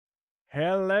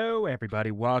Hello,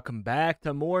 everybody. Welcome back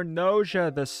to more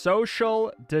Gnosia, the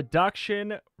social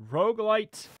deduction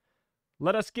roguelite.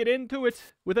 Let us get into it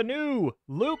with a new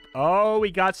loop. Oh, we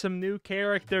got some new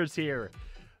characters here.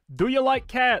 Do you like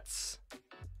cats?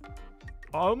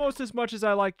 Almost as much as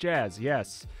I like jazz.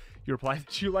 Yes, you replied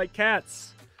that you like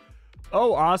cats.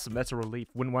 Oh, awesome. That's a relief.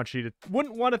 Wouldn't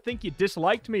want to think you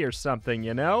disliked me or something,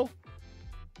 you know?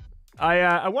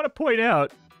 I want to point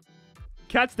out,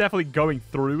 Cat's definitely going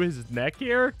through his neck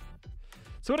here.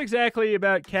 So what exactly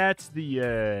about Cat's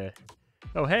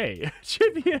Oh, hey.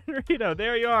 Chippy and Rito,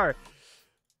 there you are.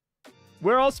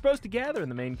 We're all supposed to gather in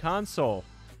the main console.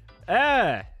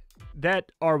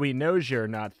 That are we Gnosia or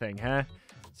not thing, huh?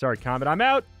 Sorry, Comet, I'm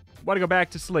out. Want to go back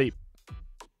to sleep.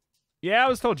 Yeah, I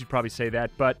was told you'd probably say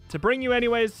that, but to bring you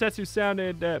anyways, Setsu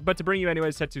sounded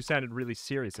really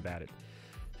serious about it.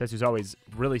 Setsu's always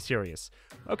really serious.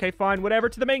 Okay, fine, whatever.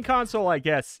 To the main console, I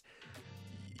guess.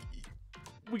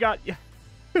 We got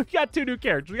two new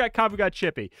characters. We got Comet, we got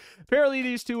Chippy. Apparently,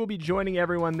 these two will be joining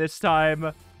everyone this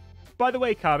time. By the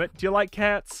way, Comet, do you like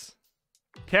cats?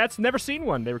 Cats? Never seen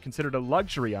one. They were considered a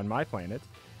luxury on my planet.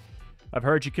 I've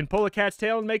heard you can pull a cat's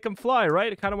tail and make them fly,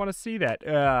 right? I kind of want to see that.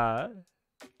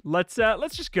 Let's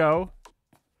just go.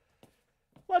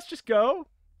 Let's just go.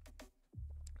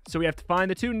 So we have to find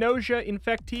the two Gnosia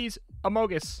infectees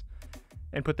Amogus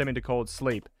and put them into cold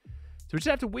sleep. So we just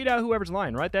have to weed out whoever's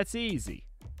lying, right? That's easy.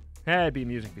 It'd be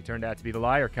amusing if he turned out to be the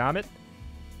liar, Comet.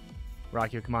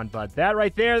 Rockio, come on, bud. That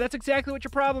right there, that's exactly what your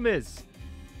problem is.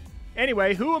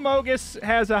 Anyway, who Amogus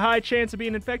has a high chance of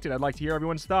being infected? I'd like to hear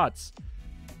everyone's thoughts.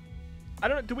 I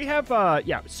don't know, do we have,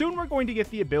 yeah, soon we're going to get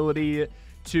the ability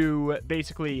to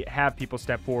basically have people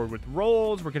step forward with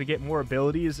roles. We're going to get more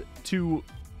abilities to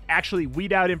actually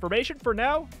weed out information. For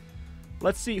now,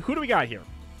 let's see, who do we got here?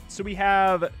 So we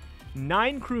have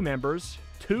 9 crew members,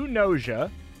 2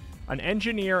 Gnosia, an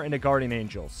engineer, and a guardian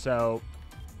angel. So,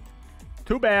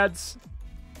 2 bads.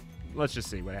 Let's just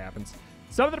see what happens.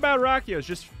 Something about Rockio is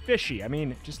just fishy. I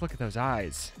mean, just look at those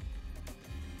eyes.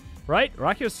 Right?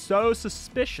 Rockio's so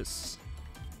suspicious.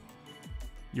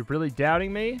 You're really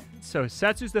doubting me? So,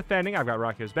 Setsu's defending. I've got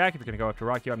Rockio's back. If you're going to go after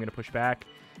Rockio, I'm going to push back.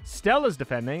 Stella's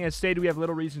defending. As stated, we have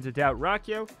little reason to doubt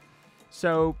Rockio.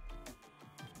 So,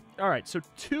 all right. So,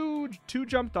 two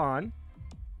jumped on.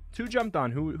 2 jumped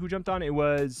on. Who jumped on? It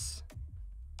was...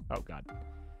 Oh, God.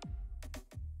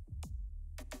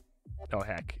 Oh,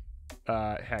 heck.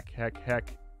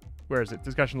 Heck. Where is it?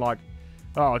 Discussion log.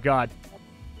 Oh, God.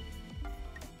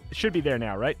 It should be there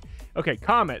now, right? Okay,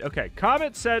 Comet. Okay,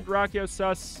 Comet said Rockio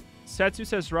sus. Setsu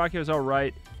says Rockio's all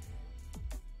right.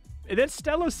 And then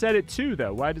Stella said it too,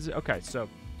 though. Why does it... Okay, so...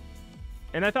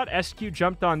 And I thought SQ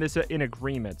jumped on this in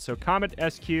agreement. So Comet,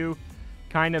 SQ,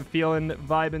 kind of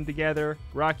vibing together.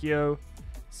 Rockio,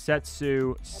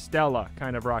 Setsu, Stella,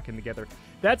 kind of rocking together.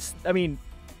 That's... I mean,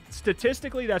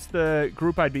 statistically, that's the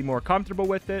group I'd be more comfortable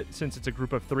with it, since it's a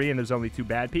group of 3 and there's only 2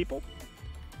 bad people.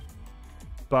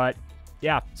 But...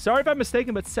 Yeah, sorry if I'm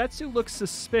mistaken, but Setsu looks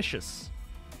suspicious.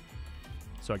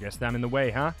 So I guess I'm in the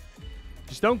way, huh?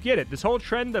 Just don't get it. This whole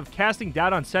trend of casting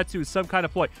doubt on Setsu is some kind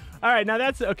of ploy. All right, now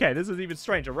that's... Okay, this is even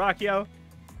stranger. Rockio.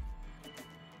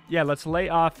 Yeah, let's lay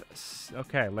off...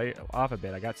 Okay, lay off a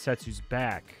bit. I got Setsu's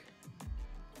back.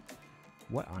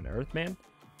 What on earth, man?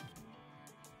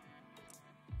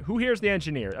 Who here's the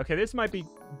engineer? Okay, this might be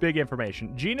big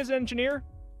information. Gina's engineer?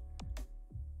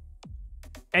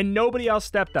 And nobody else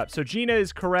stepped up. So Gina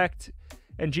is correct,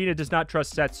 and Gina does not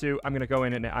trust Setsu. I'm going to go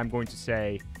in and I'm going to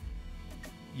say,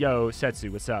 yo,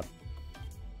 Setsu, what's up?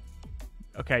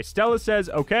 Okay, Stella says,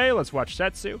 okay, let's watch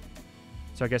Setsu.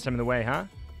 So I guess I'm in the way, huh?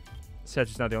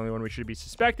 Setsu's not the only one we should be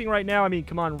suspecting right now. I mean,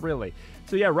 come on, really.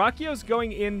 So yeah, Rockio's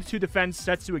going in to defend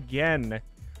Setsu again.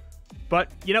 But,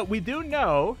 you know, we do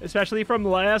know, especially from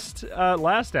last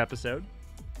episode,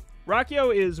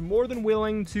 Rockio is more than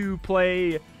willing to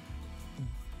play...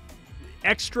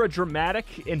 extra dramatic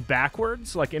and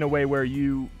backwards, like in a way where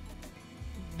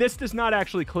this does not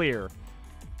actually clear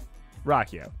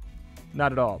Rockio.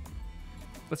 Not at all.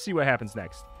 Let's see what happens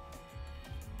next.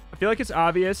 I feel like it's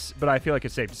obvious, but I feel like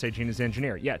it's safe to say Gina's the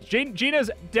engineer. Yeah,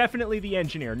 Gina's definitely the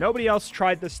engineer. Nobody else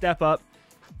tried to step up.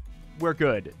 We're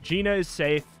good. Gina is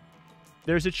safe.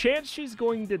 There's a chance she's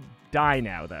going to die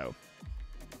now, though.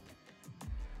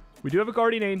 We do have a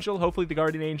guardian angel. Hopefully the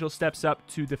guardian angel steps up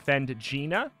to defend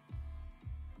Gina.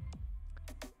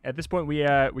 At this point, we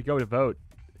go to vote.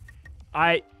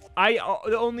 The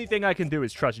only thing I can do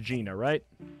is trust Gina, right?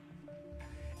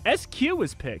 SQ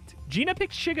was picked. Gina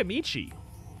picked Shigamichi.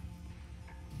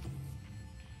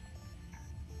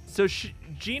 So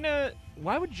Gina...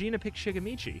 Why would Gina pick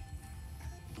Shigamichi?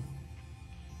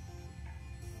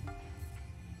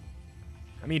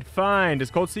 I mean, fine.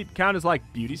 Does cold sleep count as, like,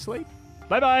 beauty sleep?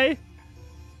 Bye-bye.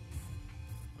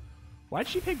 Why'd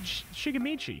she pick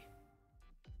Shigemichi?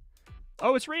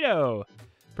 Oh, it's Rito.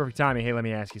 Perfect timing. Hey, let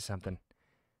me ask you something.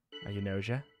 Are you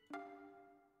Gnosia?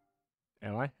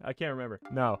 Am I? I can't remember.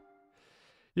 No.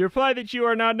 You reply that you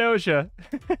are not Gnosia.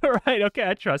 Right, okay,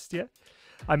 I trust you.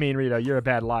 I mean, Rito, you're a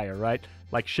bad liar, right?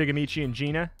 Like Shigemichi and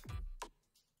Gina?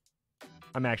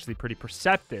 I'm actually pretty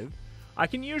perceptive. I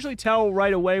can usually tell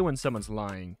right away when someone's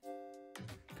lying.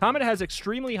 Comet has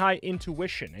extremely high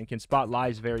intuition and can spot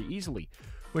lies very easily.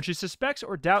 When she suspects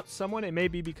or doubts someone, it may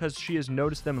be because she has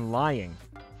noticed them lying.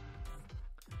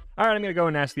 Alright, I'm gonna go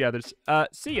and ask the others.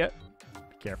 See ya.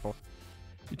 Be careful.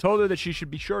 You told her that she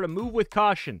should be sure to move with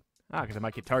caution. Ah, because I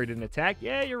might get targeted and attacked.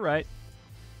 Yeah, you're right.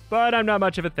 But I'm not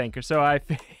much of a thinker, so I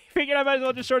figured I might as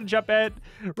well just sort of jump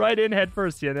right in head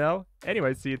first, you know?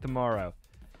 Anyway, see you tomorrow.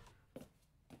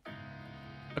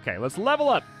 Okay, let's level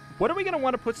up. What are we going to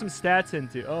want to put some stats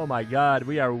into? Oh my god,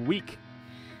 we are weak.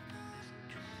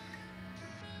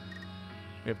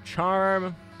 We have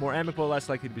Charm, more amicable, less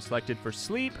likely to be selected for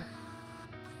sleep.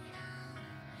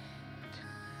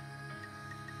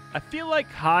 I feel like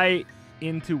high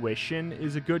intuition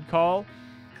is a good call.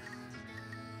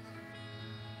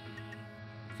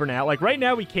 For now. Like, right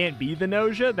now we can't be the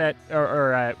Gnosia that...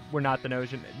 Or we're not the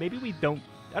Gnosia. Maybe we don't...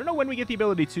 I don't know when we get the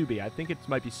ability to be. I think it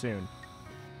might be soon.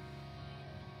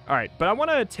 Alright, but I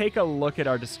want to take a look at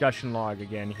our discussion log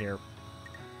again here.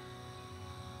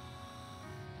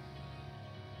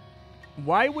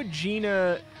 Why would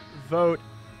Gina vote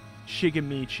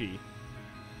Shigemichi?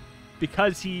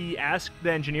 Because he asked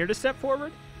the engineer to step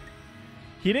forward?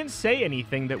 He didn't say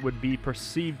anything that would be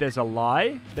perceived as a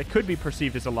lie. That could be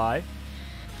perceived as a lie.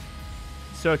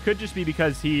 So it could just be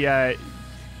because he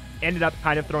ended up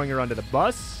kind of throwing her under the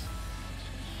bus.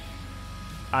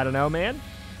 I don't know, man.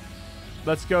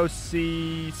 Let's go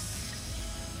see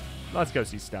Stella.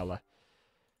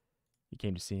 You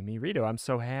came to see me. Rito, I'm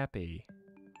so happy.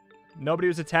 Nobody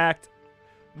was attacked.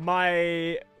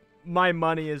 My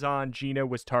money is on Gina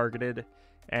was targeted,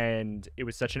 and it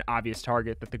was such an obvious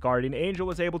target that the Guardian Angel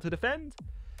was able to defend.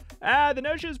 The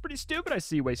Gnosia is pretty stupid, I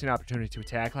see, wasting an opportunity to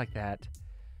attack like that.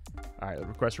 Alright,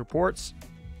 request reports.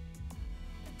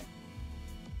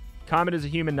 Comet is a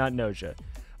human, not Gnosia.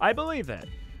 I believe that.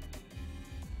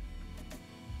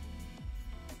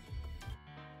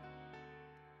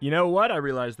 You know what? I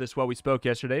realized this while we spoke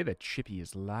yesterday, that Chippy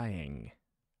is lying.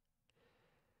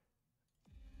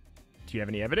 Do you have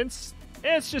any evidence?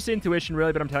 It's just intuition,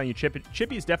 really, but I'm telling you,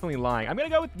 Chippy is definitely lying. I'm going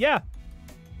to go with, yeah.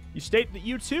 You state that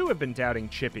you, too, have been doubting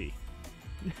Chippy.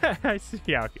 I see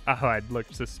how I'd look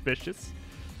suspicious.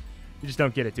 You just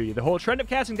don't get it, do you? The whole trend of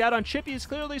casting doubt on Chippy is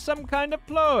clearly some kind of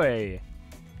ploy.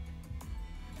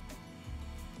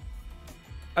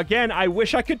 Again, I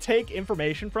wish I could take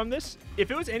information from this.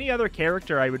 If it was any other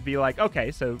character, I would be like,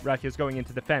 okay, so Rakia's going in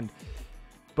to defend.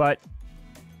 But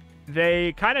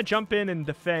they kind of jump in and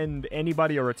defend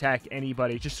anybody or attack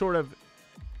anybody, just sort of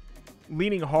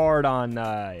leaning hard on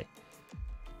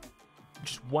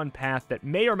just one path that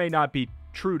may or may not be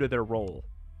true to their role.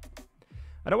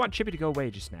 I don't want Chippy to go away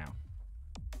just now.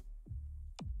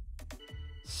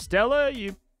 Stella,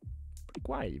 you pretty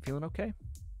quiet. You feeling okay?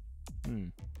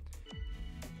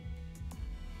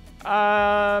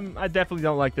 I definitely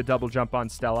don't like the double jump on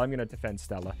Stella. I'm gonna defend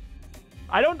Stella.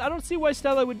 I don't see why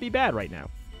Stella would be bad right now.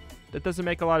 That doesn't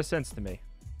make a lot of sense to me.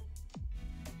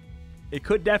 It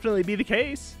could definitely be the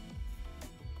case.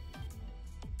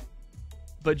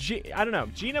 But I don't know.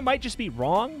 Gina might just be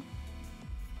wrong.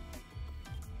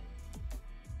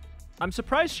 I'm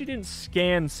surprised she didn't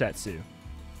scan Setsu.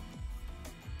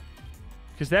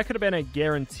 Because that could have been a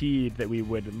guaranteed that we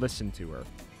would listen to her.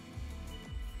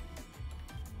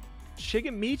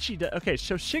 Shigemichi... Okay,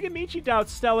 so Shigemichi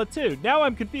doubts Stella too. Now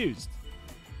I'm confused.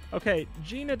 Okay,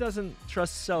 Gina doesn't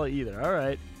trust Stella either.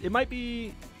 Alright. It might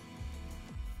be...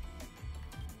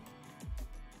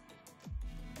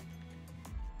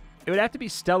 It would have to be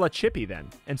Stella Chippy then.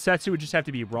 And Setsu would just have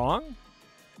to be wrong?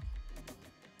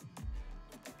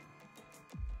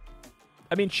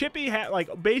 I mean, Chippy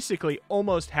basically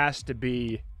almost has to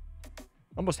be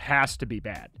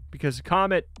bad, because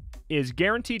Comet is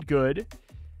guaranteed good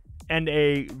and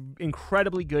a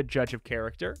incredibly good judge of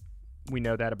character. We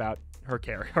know that about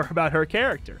her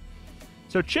character.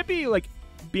 So Chippy,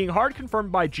 being hard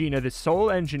confirmed by Gina, the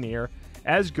sole engineer,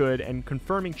 as good, and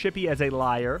confirming Chippy as a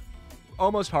liar,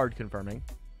 almost hard confirming.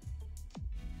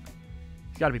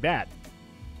 It's got to be bad.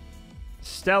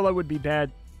 Stella would be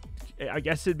bad. I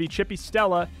guess it'd be Chippy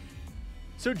Stella.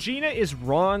 So Gina is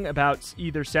wrong about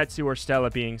either Setsu or Stella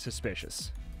being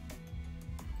suspicious.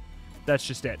 That's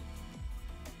just it.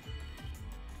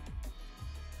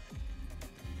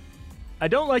 I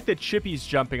don't like that Chippy's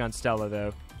jumping on Stella,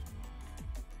 though.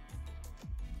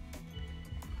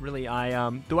 Really,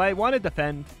 do I want to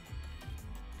defend?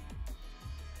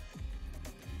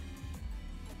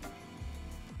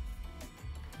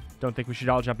 Don't think we should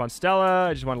all jump on Stella.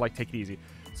 I just want to, like, take it easy.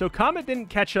 So Comet didn't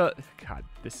catch a... God,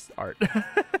 this art.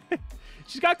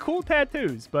 She's got cool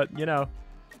tattoos, but, you know.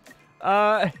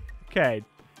 Okay.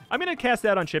 I'm going to cast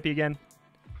that on Chippy again.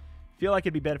 Feel like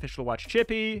it'd be beneficial to watch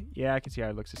Chippy. Yeah, I can see how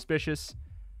it looks suspicious.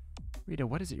 Rita,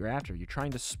 what is it you're after? You're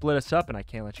trying to split us up, and I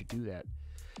can't let you do that.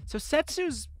 So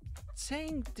Setsu's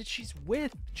saying that she's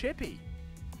with Chippy.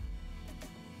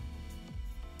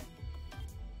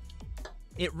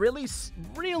 It really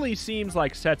seems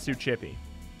like Setsu Chippy.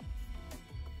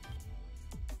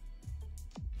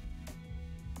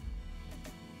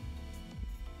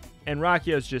 And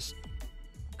Rakio's just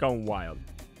going wild.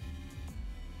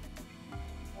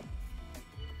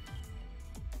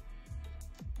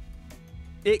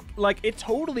 It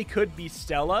totally could be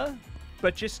Stella,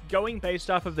 but just going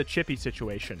based off of the Chippy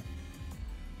situation.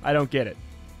 I don't get it.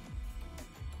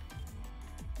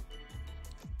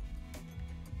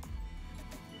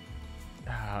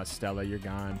 Ah, Stella, you're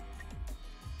gone.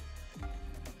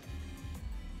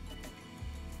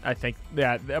 I think,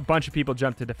 yeah, a bunch of people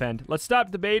jumped to defend. Let's stop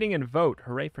debating and vote.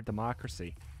 Hooray for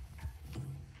democracy.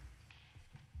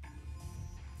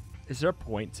 Is there a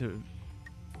point to...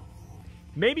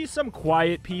 Maybe some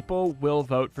quiet people will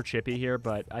vote for Chippy here,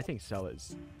 but I think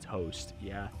Stella's toast,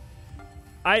 yeah.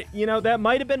 You know, that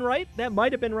might have been right. That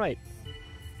might have been right.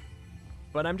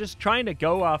 But I'm just trying to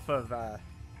go off of, I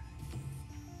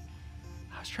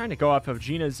was trying to go off of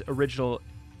Gina's original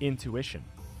intuition.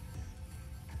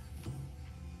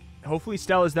 Hopefully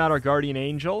Stella's not our guardian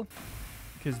angel,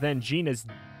 because then Gina's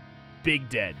big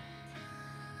dead.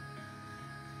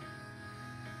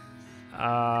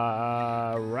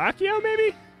 Rakio,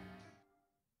 maybe?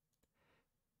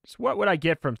 Just what would I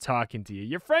get from talking to you?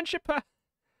 Your friendship?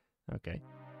 Okay.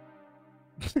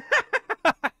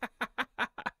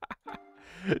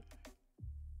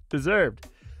 Deserved.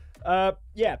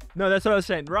 Yeah. No, that's what I was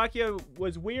saying. Rakio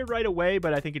was weird right away,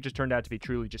 but I think it just turned out to be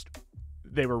truly just...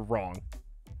 They were wrong.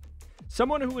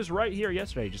 Someone who was right here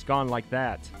yesterday just gone like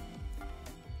that.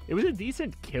 It was a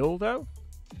decent kill, though.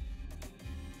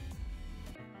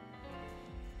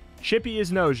 Chippy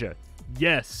is Gnosia.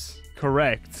 Yes,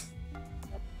 correct.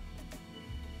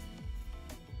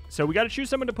 So we got to choose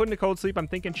someone to put into cold sleep. I'm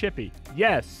thinking Chippy.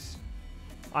 Yes.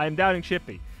 I am doubting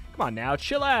Chippy. Come on now,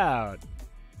 chill out.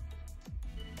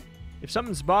 If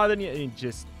something's bothering you,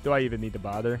 just... Do I even need to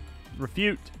bother?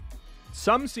 Refute.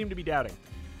 Some seem to be doubting.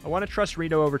 I want to trust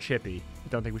Rito over Chippy. I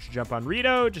don't think we should jump on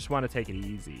Rito. Just want to take it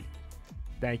easy.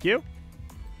 Thank you.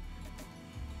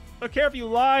 I don't care if you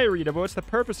lie, Rito, but what's the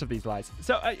purpose of these lies?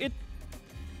 So,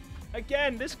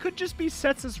 again, this could just be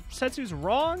Setsu's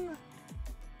wrong.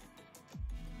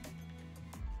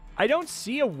 I don't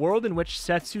see a world in which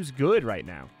Setsu's good right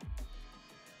now.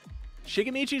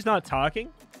 Shigemichi's not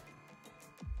talking.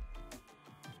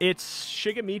 It's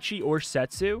Shigemichi or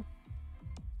Setsu.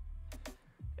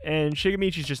 And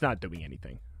Shigemichi's just not doing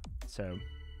anything. So,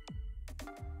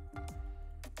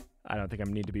 I don't think I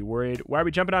need to be worried. Why are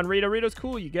we jumping on Rito? Rito's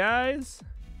cool, you guys.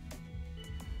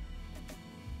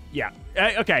 Yeah.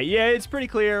 Okay, yeah, it's pretty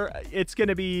clear. It's going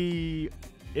to be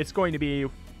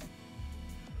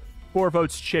 4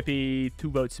 votes Chippy,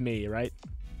 2 votes me, right?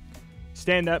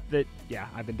 Stand up that, yeah,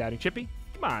 I've been doubting Chippy.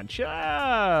 Come on, chill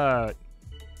out.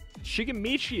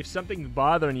 Shigemichi, if something's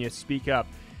bothering you, speak up.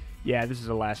 Yeah, this is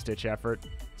a last-ditch effort.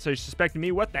 So you're suspecting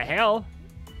me? What the hell?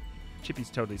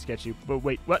 Chippy's totally sketchy. But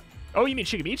wait, what? Oh, you mean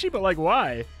Shigemichi? But, like,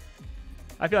 why?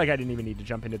 I feel like I didn't even need to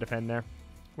jump in to defend there.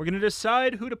 We're going to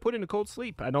decide who to put into cold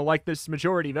sleep. I don't like this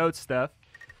majority vote stuff.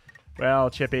 Well,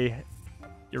 Chippy,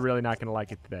 you're really not going to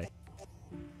like it today.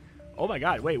 Oh, my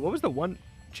God. Wait, what was the one?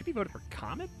 Chippy voted for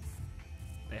Comet?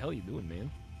 What the hell are you doing, man?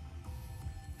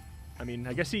 I mean,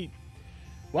 I guess he...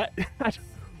 What?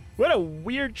 What a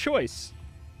weird choice.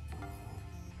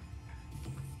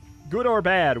 Good or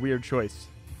bad, weird choice.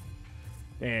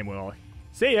 And well,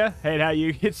 see ya. Hate how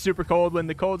you get super cold when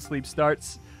the cold sleep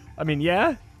starts. I mean,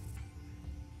 yeah.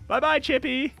 Bye-bye,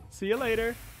 Chippy. See you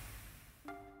later.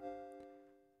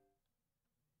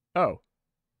 Oh.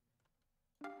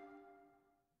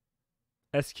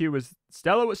 SQ was...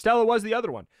 Stella was the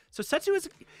other one. So Setsu is...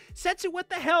 Setsu, what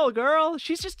the hell, girl?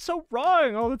 She's just so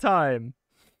wrong all the time.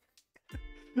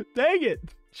 Dang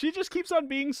it. She just keeps on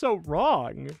being so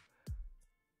wrong.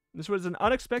 This was an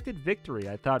unexpected victory.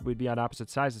 I thought we'd be on opposite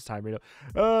sides this time, Rito.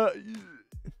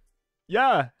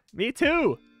 Yeah, me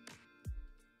too.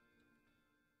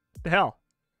 What the hell?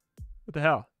 What the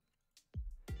hell?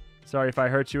 Sorry if I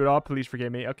hurt you at all. Please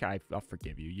forgive me. Okay, I'll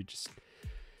forgive you. You just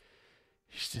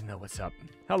didn't know what's up.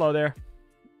 Hello there.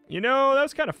 You know, that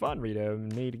was kind of fun, Rito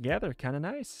and me together. Kind of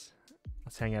nice.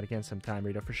 Let's hang out again sometime,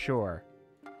 Rito, for sure.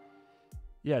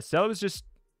 Yeah, Stella was just...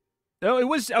 Oh, it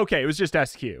was... Okay, it was just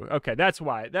SQ. Okay, that's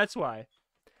why. That's why.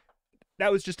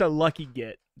 That was just a lucky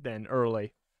get then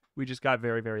early. We just got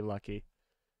very, very lucky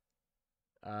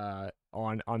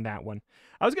on that one.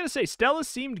 I was going to say, Stella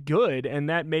seemed good, and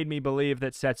that made me believe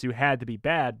that Setsu had to be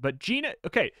bad. But Gina...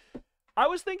 Okay, I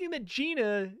was thinking that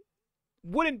Gina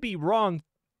wouldn't be wrong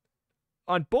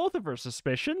on both of her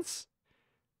suspicions.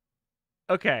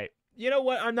 Okay, you know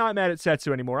what? I'm not mad at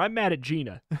Setsu anymore. I'm mad at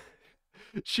Gina.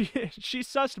 she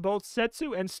sussed both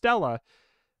Setsu and Stella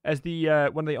as the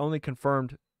one of the only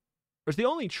confirmed... Or as the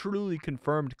only truly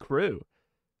confirmed crew.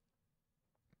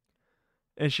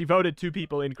 And she voted 2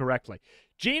 people incorrectly.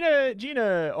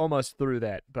 Gina almost threw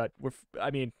that, but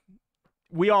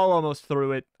we all almost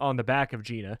threw it on the back of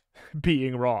Gina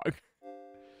being wrong.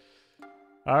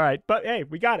 All right, but hey,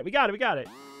 we got it.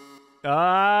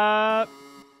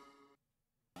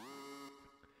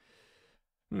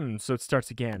 So it starts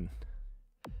again.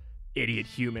 Idiot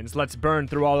humans, let's burn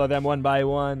through all of them one by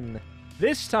one.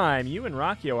 This time, you and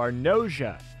Rakio are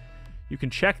Gnosia. You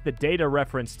can check the data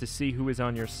reference to see who is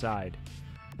on your side.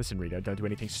 Listen, Rito, don't do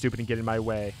anything stupid and get in my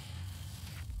way.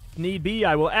 If need be,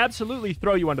 I will absolutely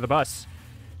throw you under the bus.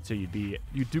 So you'd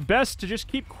do best to just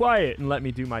keep quiet and let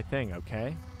me do my thing,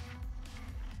 okay?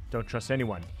 Don't trust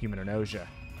anyone, human or Gnosia.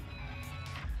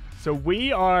 So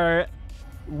we are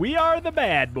the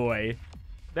bad boy.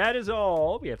 That is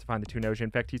all. We have to find the 2 Gnosia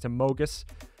infectees and Mogus.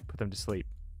 Put them to sleep.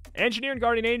 Engineer and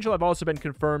Guardian Angel have also been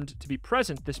confirmed to be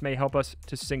present. This may help us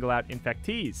to single out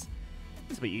infectees.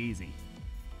 This will be easy.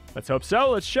 Let's hope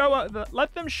so.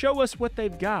 Let them show us what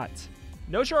they've got.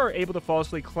 Gnosia are able to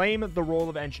falsely claim the role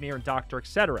of engineer and doctor,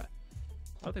 etc.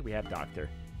 I don't think we have doctor.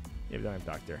 Yeah, we don't have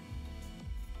doctor.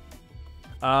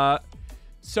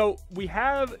 So we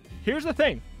have... Here's the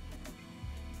thing.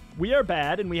 We are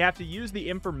bad, and we have to use the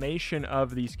information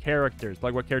of these characters,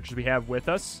 like what characters we have with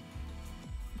us,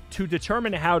 to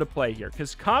determine how to play here.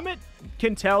 Because Comet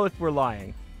can tell if we're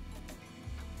lying.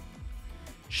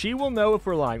 She will know if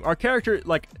we're lying. Our character,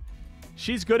 like,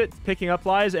 she's good at picking up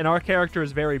lies, and our character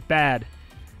is very bad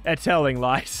at telling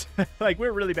lies. Like,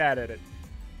 we're really bad at it.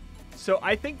 So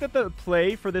I think that the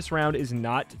play for this round is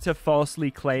not to falsely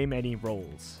claim any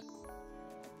roles.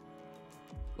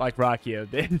 Like Rakio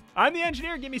did. I'm the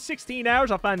engineer. Give me 16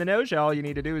 hours. I'll find the Gnosia. All you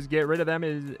need to do is get rid of them.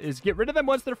 Is get rid of them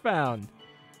once they're found.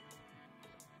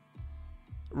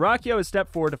 Rakio has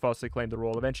stepped forward to falsely claim the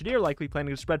role of engineer, likely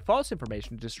planning to spread false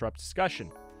information to disrupt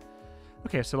discussion.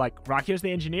 Okay, so like Rakio's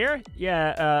the engineer?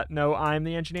 Yeah, no, I'm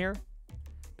the engineer.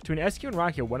 Between SQ and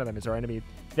Rakio, one of them is our enemy.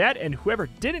 That and whoever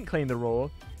didn't claim the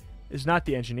role is not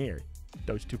the engineer.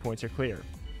 Those 2 points are clear.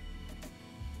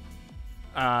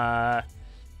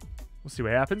 We'll see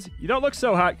what happens. You don't look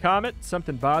so hot, Comet.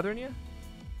 Something bothering you?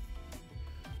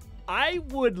 I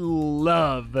would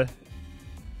love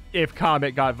if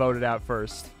Comet got voted out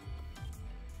first.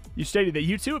 You stated that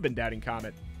you too have been doubting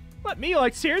Comet. What, me?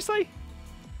 Like, seriously?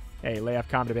 Hey, lay off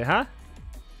Comet a bit, huh?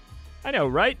 I know,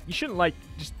 right? You shouldn't, like,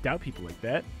 just doubt people like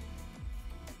that.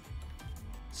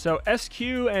 So, SQ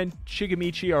and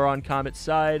Chigamichi are on Comet's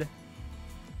side.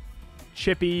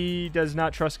 Chippy does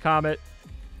not trust Comet.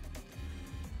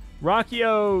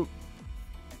 Rakio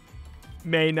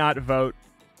may not vote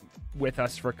with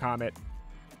us for Comet,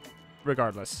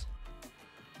 regardless.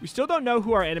 We still don't know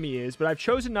who our enemy is, but I've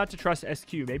chosen not to trust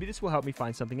SQ. Maybe this will help me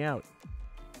find something out.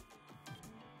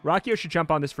 Rakio should jump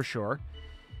on this for sure.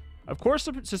 Of course,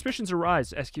 suspicions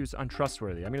arise. SQ is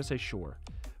untrustworthy. I'm going to say sure.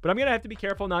 But I'm going to have to be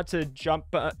careful not to jump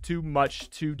too much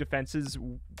to defenses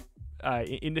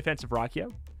in defense of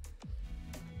Rakio.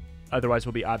 Otherwise,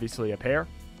 we'll be obviously a pair.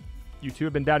 You two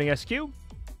have been doubting SQ.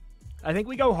 I think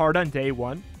we go hard on day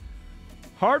one.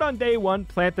 Hard on day one,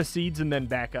 plant the seeds, and then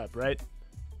back up, right?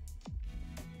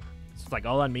 It's like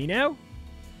all on me now?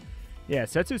 Yeah,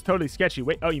 Setsu's totally sketchy.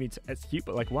 Wait, oh, you mean SQ?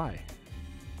 But like, why?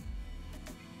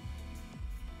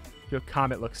 Your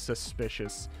Comet looks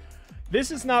suspicious. This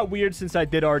is not weird since I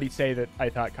did already say that I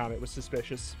thought Comet was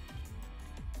suspicious.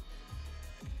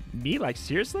 Me? Like,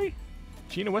 seriously?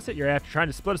 Gina, what's it you're after? Trying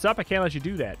to split us up? I can't let you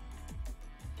do that.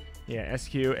 Yeah,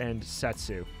 SQ and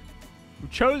Setsu.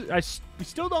 We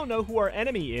still don't know who our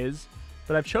enemy is,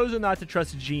 but I've chosen not to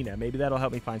trust Gina. Maybe that'll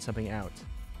help me find something out.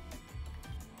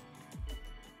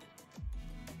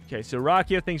 Okay, so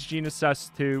Rakio thinks Gina's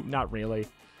sus too. Not really.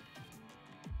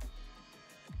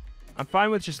 I'm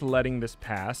fine with just letting this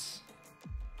pass.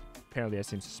 Apparently that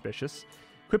seems suspicious.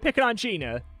 Quit picking on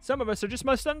Gina. Some of us are just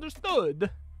misunderstood.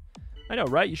 I know,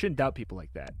 right? You shouldn't doubt people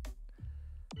like that.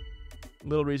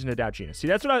 Little reason to doubt Gina. See,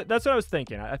 that's what I was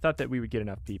thinking. I thought that we would get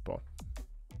enough people.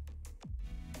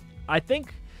 I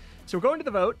think... So we're going to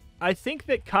the vote. I think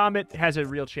that Comet has a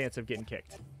real chance of getting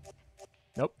kicked.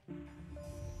 Nope.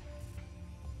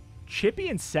 Chippy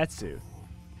and Setsu.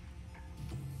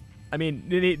 I mean,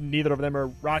 neither of them are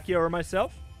Rockio or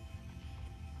myself.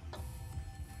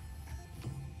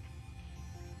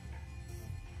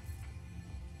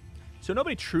 So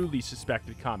nobody truly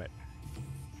suspected Comet.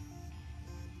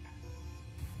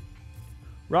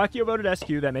 Rockio voted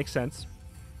SQ. That makes sense.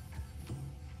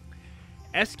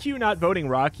 SQ not voting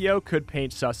Rockio could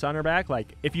paint sus on her back.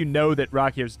 Like, if you know that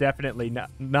Rockio's definitely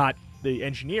not the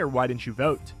engineer, why didn't you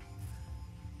vote?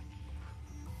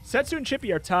 Setsu and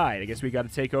Chippy are tied. I guess we got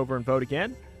to take over and vote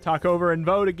again. Talk over and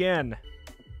vote again.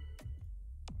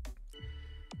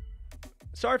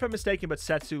 Sorry if I'm mistaken, but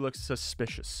Setsu looks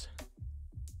suspicious.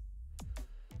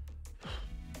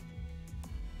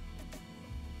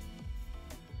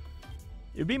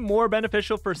 It would be more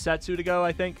beneficial for Setsu to go,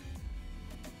 I think.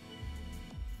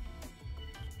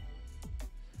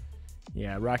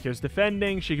 Yeah, Rockio's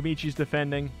defending. Shigemichi's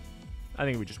defending. I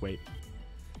think we just wait.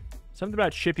 Something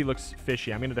about Chippy looks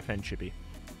fishy. I'm going to defend Chippy.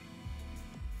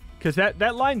 Because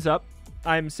that lines up.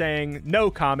 I'm saying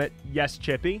no Comet, yes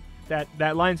Chippy.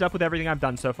 That lines up with everything I've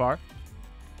done so far.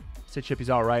 Say Chippy's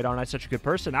all right. Aren't I such a good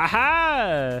person?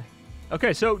 Aha!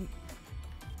 Okay, so...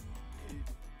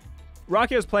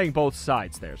 Rockio's playing both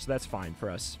sides there, so that's fine for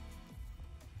us.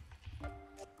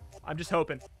 I'm just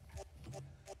hoping.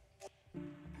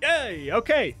 Yay!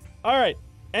 Okay. All right.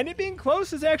 And it being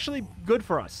close is actually good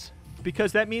for us,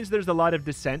 because that means there's a lot of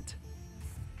dissent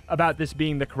about this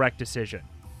being the correct decision.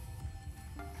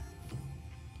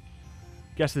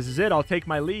 Guess this is it. I'll take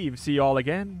my leave. See you all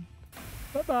again.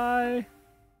 Bye-bye.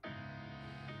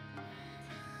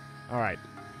 All right.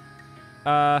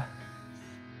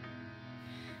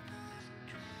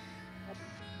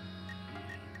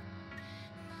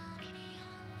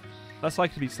 Less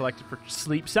likely to be selected for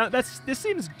sleep. This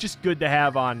seems just good to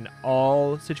have on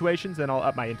all situations, then I'll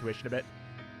up my intuition a bit.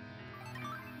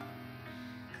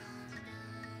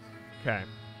 Okay.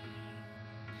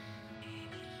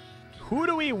 Who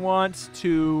do we want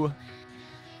to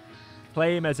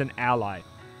claim as an ally?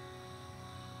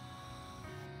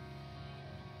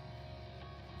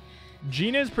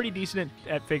 Gina is pretty decent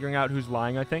at figuring out who's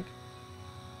lying, I think.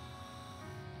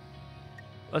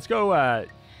 Let's go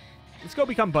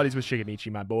become buddies with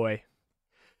Shigemichi, my boy.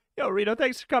 Yo, Rito,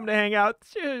 thanks for coming to hang out.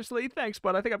 Seriously, thanks,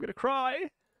 bud. I think I'm going to cry.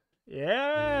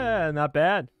 Yeah, not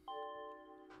bad.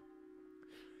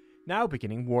 Now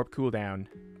beginning warp cooldown.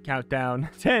 Countdown.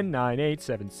 10, 9, 8,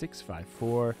 7, 6, 5,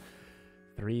 4,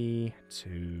 3,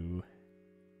 2,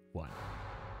 1.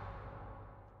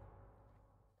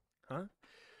 Huh?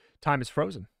 Time is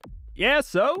frozen. Yeah,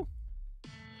 so?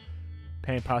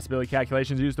 Pain possibility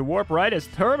calculations use the warp right as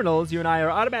terminals. You and I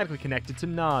are automatically connected to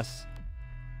Nos.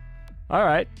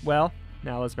 Alright, well,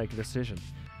 now let's make a decision.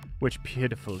 Which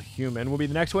pitiful human will be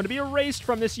the next one to be erased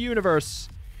from this universe?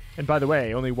 And by the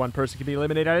way, only one person can be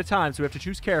eliminated at a time, so we have to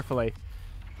choose carefully.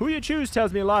 Who you choose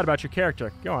tells me a lot about your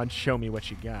character. Go on, show me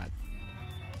what you got.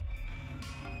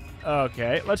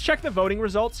 Okay, let's check the voting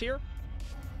results here.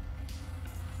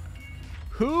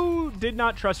 Who did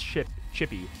not trust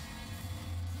Chippy?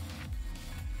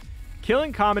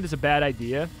 Killing Comet is a bad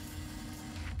idea.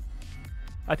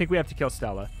 I think we have to kill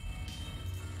Stella.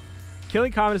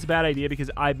 Killing Comet is a bad idea because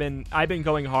I've been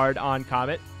going hard on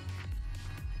Comet.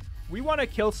 We want to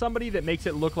kill somebody that makes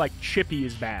it look like Chippy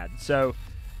is bad. So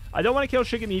I don't want to kill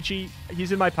Shigemichi.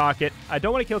 He's in my pocket. I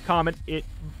don't want to kill Comet. It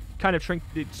kind of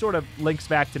it sort of links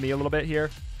back to me a little bit here.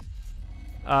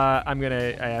 I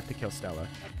have to kill Stella,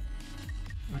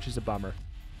 which is a bummer.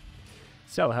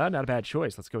 Stella, huh? Not a bad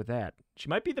choice. Let's go with that. She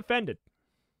might be defended.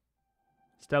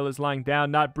 Stella's lying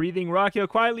down, not breathing. Rockio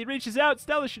quietly reaches out.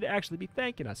 Stella should actually be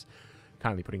thanking us.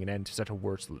 Kindly putting an end to such a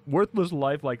worthless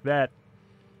life like that.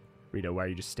 Rito, why are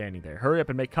you just standing there? Hurry up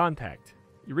and make contact.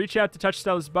 You reach out to touch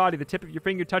Stella's body. The tip of your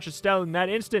finger touches Stella in that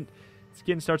instant.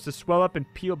 Skin starts to swell up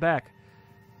and peel back.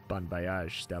 Bon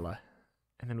voyage, Stella.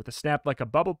 And then with a snap like a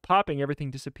bubble popping,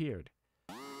 everything disappeared.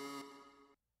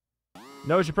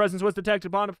 Knows your presence was detected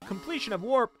upon completion of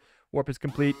warp. Warp is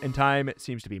complete, and time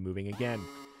seems to be moving again.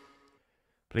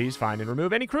 Please find and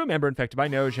remove any crew member infected by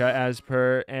nausea as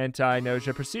per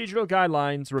anti-nausea procedural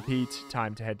guidelines. Repeat,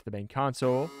 time to head to the main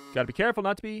console. Gotta be careful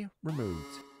not to be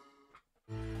removed.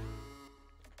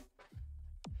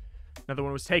 Another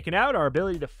one was taken out. Our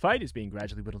ability to fight is being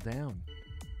gradually whittled down.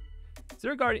 Is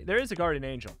there a guardian? There is a guardian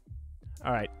angel.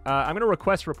 All right, I'm going to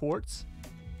request reports.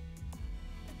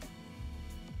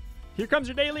 Here comes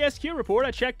your daily SQ report.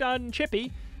 I checked on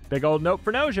Chippy. Big old note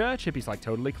for Gnosia. Chippy's like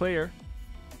totally clear.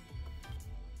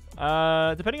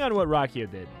 Depending on what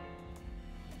Rockio did.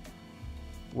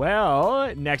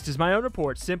 Well, next is my own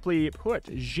report. Simply put,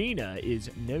 Gina is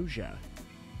Gnosia.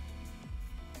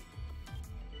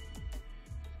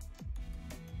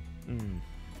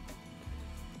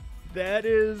 That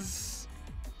is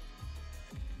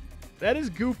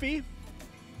goofy.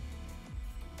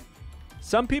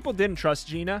 Some people didn't trust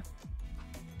Gina.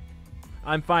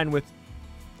 I'm fine with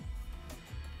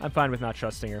not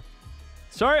trusting her.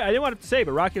 Sorry, I didn't want to say,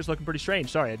 but Rockio's looking pretty strange.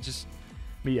 Sorry, it's just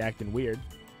me acting weird.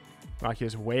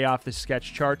 Rockio's way off the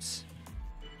sketch charts.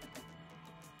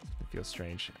 It feels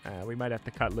strange. We might have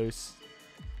to cut loose.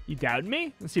 You doubting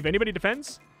me? Let's see if anybody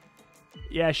defends.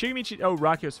 Yeah, Shigamichi. Oh,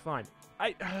 Rockio's fine.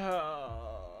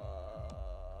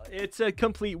 It's a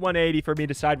complete 180 for me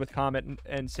to side with Comet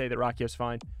and say that Rockio's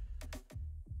fine.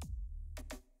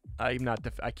 I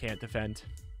can't defend.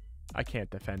 I can't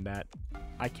defend that.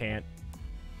 I can't.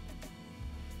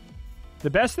 The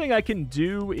best thing I can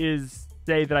do is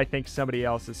say that I think somebody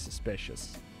else is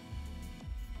suspicious.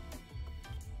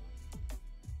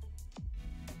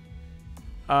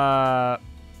 I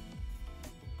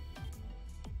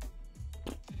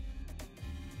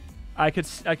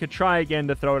could try again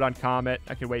to throw it on Comet.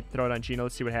 I could wait to throw it on Gina.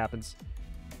 Let's see what happens.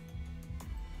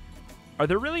 Are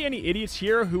there really any idiots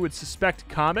here who would suspect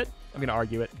Comet? I'm going to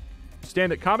argue it.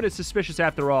 Understand that Comet is suspicious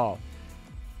after all.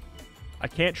 I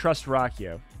can't trust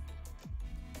Rockio.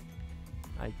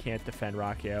 I can't defend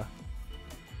Rockio.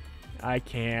 I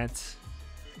can't.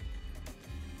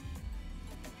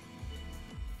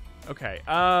 Okay,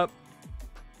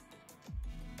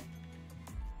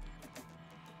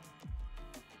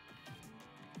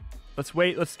 let's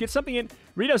wait. Let's get something in.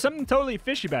 Rito, something totally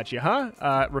fishy about you,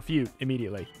 huh? Refute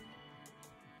immediately.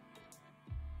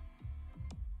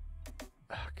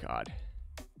 Oh, God.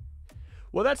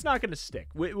 Well, that's not going to stick.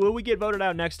 Will we get voted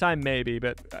out next time? Maybe,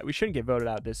 but we shouldn't get voted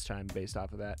out this time based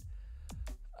off of that.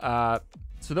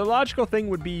 So the logical thing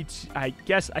would be, I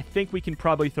think we can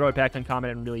probably throw it back on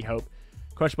Comet and really hope.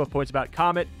 Questionable points about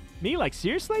Comet. Me? Like,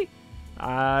 seriously?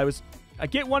 I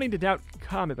get wanting to doubt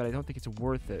Comet, but I don't think it's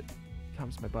worth it.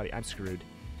 Comet's my buddy. I'm screwed.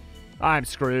 I'm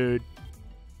screwed.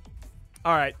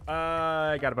 All right.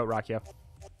 I got to vote Rockio.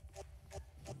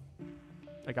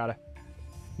 I got to.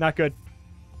 Not good.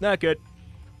 Not good.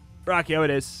 Rockio it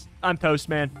is. I'm toast,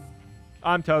 man.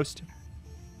 I'm toast.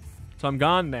 So I'm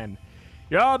gone then.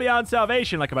 You're all beyond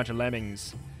salvation like a bunch of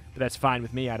lemmings. But that's fine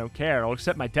with me. I don't care. I'll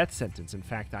accept my death sentence. In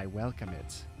fact, I welcome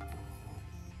it.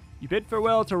 You bid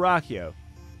farewell to Rockio.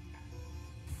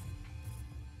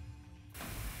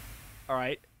 All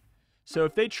right. So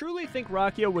if they truly think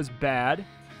Rockio was bad...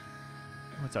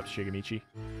 What's up, Shigamichi?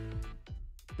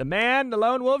 The man, the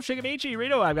lone wolf, Shigamichi.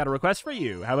 Rito, I've got a request for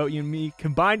you. How about you and me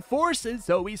combine forces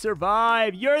so we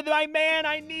survive? You're my man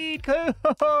I need. Come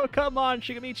on,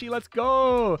 Shigamichi, let's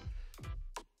go.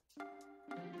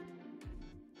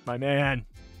 My man.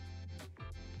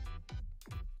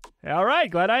 All right,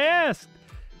 glad I asked.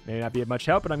 May not be of much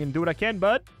help, but I'm going to do what I can,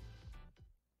 bud.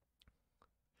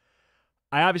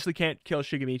 I obviously can't kill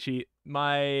Shigamichi.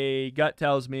 My gut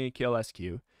tells me kill SQ.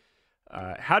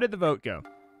 How did the vote go?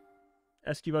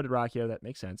 SQ voted Rockio. That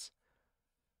makes sense.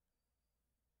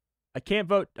 I can't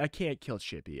vote. I can't kill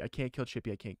Chippy. I can't kill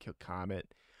Chippy. I can't kill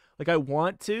Comet. Like, I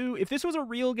want to. If this was a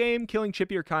real game, killing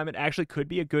Chippy or Comet actually could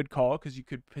be a good call because you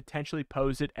could potentially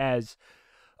pose it as,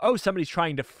 oh, somebody's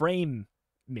trying to frame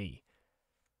me.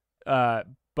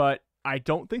 But I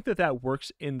don't think that that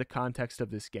works in the context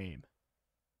of this game.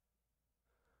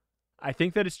 I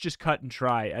think that it's just cut and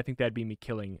dry. I think that'd be me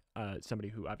killing somebody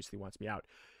who obviously wants me out.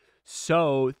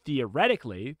 So,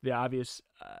 theoretically, the obvious...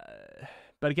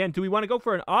 but again, do we want to go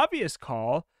for an obvious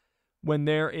call when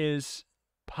there is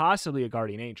possibly a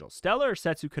Guardian Angel? Stella or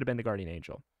Setsu could have been the Guardian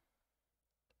Angel.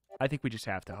 I think we just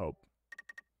have to hope.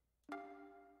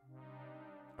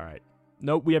 All right.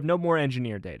 Nope, we have no more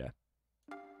engineer data.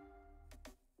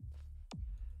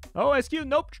 Oh, SQ,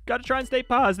 nope. Got to try and stay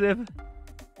positive.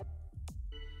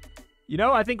 You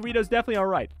know, I think Rito's definitely all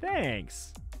right.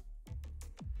 Thanks.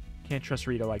 Can't trust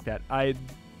Rito like that. I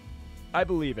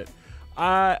believe it.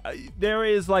 There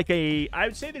is like I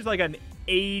would say there's like an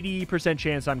 80%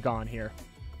 chance I'm gone here.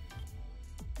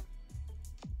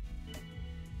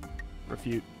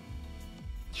 Refute.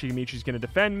 Shigamichi's going to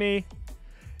defend me.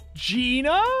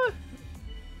 Gina?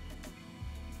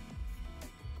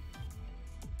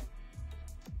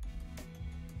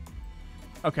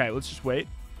 Okay, let's just wait.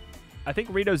 I think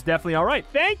Rito's definitely all right.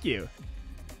 Thank you.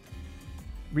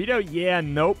 Rito, yeah,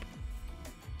 nope.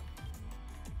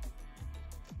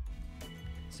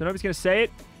 So nobody's going to say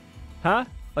it. Huh?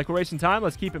 Like we're wasting time?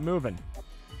 Let's keep it moving.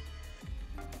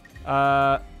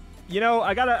 You know,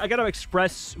 I gotta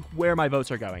express where my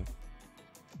votes are going.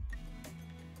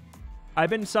 I've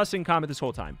been sussing Comet this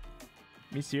whole time.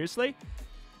 Me, seriously?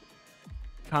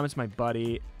 Comet's my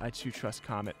buddy. I too trust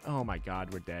Comet. Oh my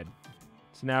god, we're dead.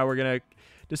 So now we're gonna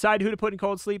decide who to put in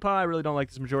Cold Sleep. I really don't like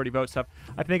this majority vote stuff.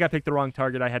 I think I picked the wrong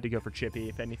target. I had to go for Chippy,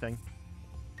 if anything.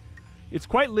 It's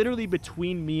quite literally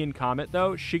between me and Comet,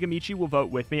 though. Shigamichi will vote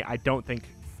with me. I don't think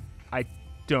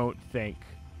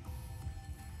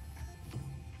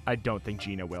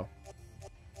Gina will.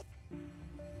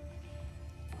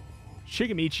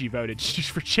 Shigamichi voted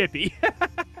just for Chippy.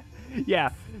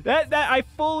 Yeah, that I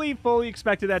fully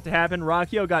expected that to happen.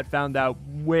 Rockio got found out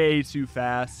way too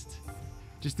fast.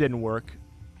 Just didn't work.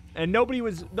 And nobody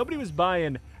was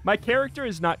buying. My character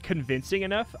is not convincing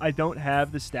enough. I don't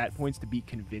have the stat points to be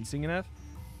convincing enough.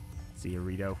 See you,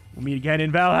 Rito. We'll meet again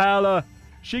in Valhalla.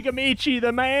 Shigamichi,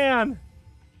 the man.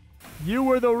 You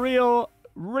were the real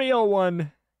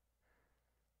one.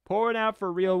 Pouring out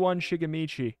for real one,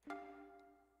 Shigamichi.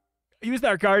 He was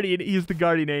our guardian. He's the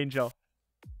guardian angel.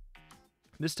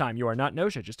 This time, you are not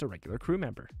Gnosia, just a regular crew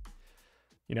member.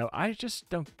 You know, I just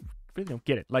really don't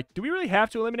get it. Like, do we really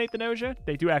have to eliminate the Gnosia?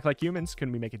 They do act like humans.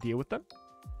 Can we make a deal with them?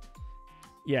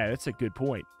 Yeah, that's a good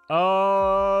point.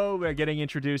 Oh, we're getting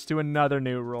introduced to another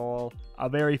new role. A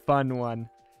very fun one.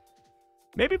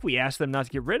 Maybe if we ask them not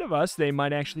to get rid of us, they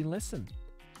might actually listen.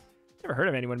 Never heard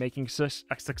of anyone making a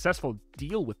successful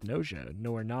deal with Gnosia,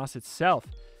 nor Nos itself.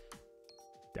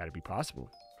 That'd be possible.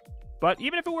 But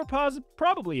even if it were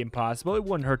probably impossible, it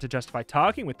wouldn't hurt to justify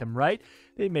talking with them, right?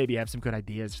 They maybe have some good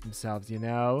ideas for themselves, you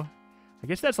know? I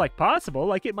guess that's like possible,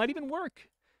 like it might even work.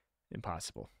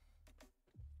 Impossible.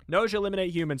 Gnosia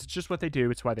eliminate humans, it's just what they do,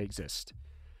 it's why they exist.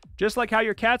 Just like how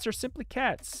your cats are simply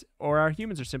cats, or our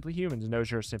humans are simply humans,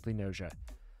 Gnosia are simply Gnosia.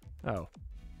 Oh.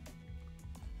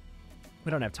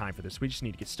 We don't have time for this, we just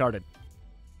need to get started.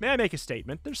 May I make a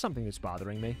statement? There's something that's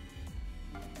bothering me.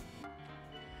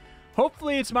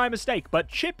 Hopefully it's my mistake, but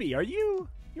Chippy, you're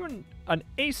an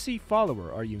AC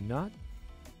follower, are you not?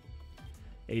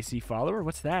 AC follower?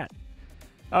 What's that?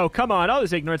 Oh, come on, all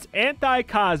this ignorance.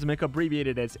 Anti-cosmic,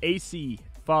 abbreviated as AC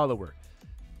follower.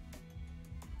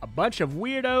 A bunch of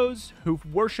weirdos who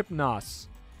worship Nos.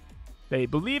 They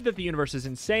believe that the universe is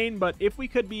insane, but if we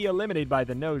could be eliminated by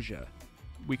the Gnosia,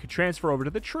 we could transfer over to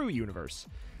the true universe.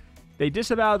 They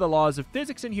disavow the laws of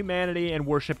physics and humanity and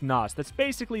worship Nos. That's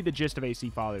basically the gist of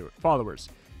AC followers.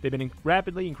 They've been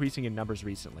rapidly increasing in numbers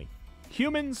recently.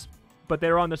 Humans, but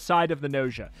they're on the side of the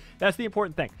Gnosia. That's the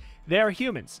important thing. They're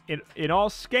humans. In all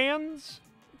scans,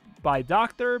 by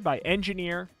doctor, by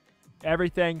engineer,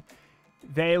 everything,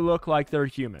 they look like they're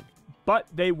human. But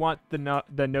they want the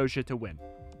Gnosia to win.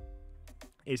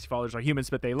 AC followers are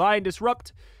humans, but they lie and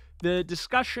disrupt the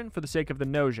discussion for the sake of the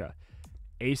Gnosia.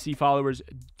 AC followers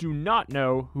do not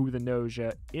know who the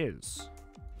Gnosia is.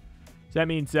 So that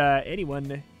means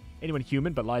anyone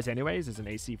human but lies anyways is an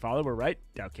AC follower, right?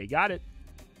 Okay, got it.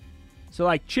 So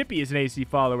like Chippy is an AC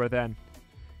follower then.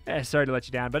 Sorry to let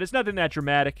you down, but it's nothing that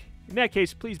dramatic. In that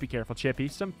case, please be careful, Chippy.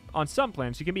 On some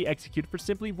plans, you can be executed for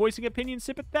simply voicing opinions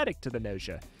sympathetic to the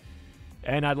Gnosia.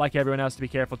 And I'd like everyone else to be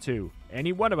careful too.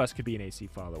 Any one of us could be an AC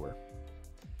follower.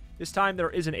 This time there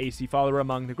is an AC follower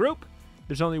among the group.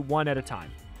 There's only one at a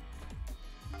time.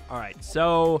 All right,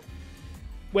 so...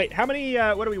 Wait, how many...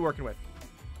 what are we working with?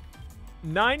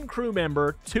 9 crew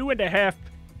member,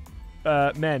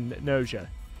 2.5 men, Gnosia.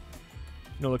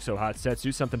 You don't look so hot,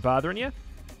 Setsu. Something bothering you?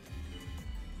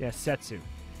 Yeah, Setsu.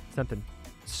 Something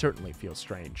certainly feels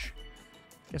strange.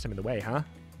 Guess I'm in the way, huh?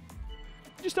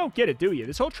 You just don't get it, do you?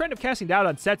 This whole trend of casting doubt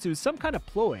on Setsu is some kind of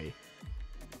ploy.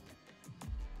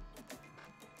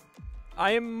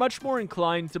 I am much more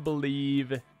inclined to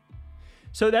believe...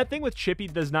 So that thing with Chippy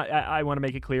does not... I want to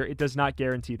make it clear. It does not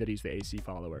guarantee that he's the AC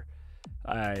follower.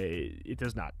 It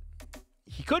does not.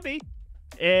 He could be.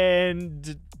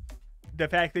 And the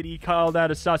fact that he called out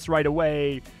a sus right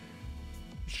away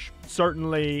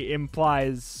certainly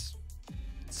implies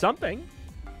something.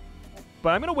 But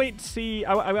I'm going to wait and see.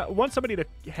 I want somebody to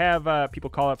have people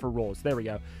call out for roles. There we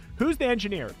go. Who's the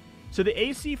engineer? So the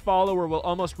AC follower will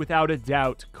almost without a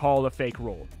doubt call a fake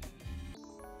role.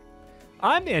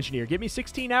 I'm the engineer. Give me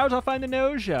 16 hours, I'll find the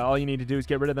Gnosia. All you need to do is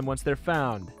get rid of them once they're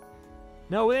found.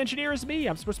 No, the engineer is me.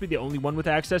 I'm supposed to be the only one with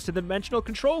access to the dimensional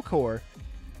control core.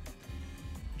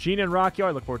 Gina and Rockio,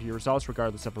 I look forward to your results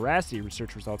regardless of veracity.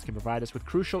 Research results can provide us with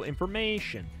crucial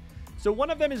information. So one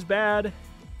of them is bad.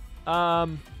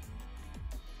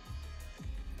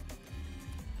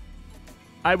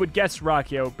 I would guess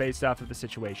Rockio based off of the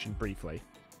situation briefly.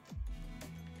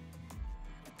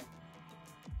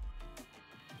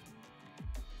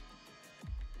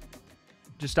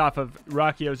 just off of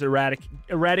Rakio's erratic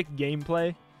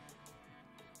gameplay.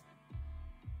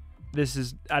 This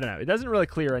is, I don't know. It doesn't really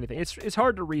clear anything. It's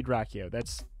hard to read Rakio.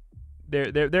 That's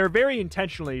they're very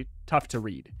intentionally tough to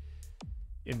read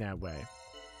in that way.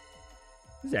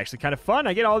 This is actually kind of fun.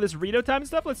 I get all this Rito time and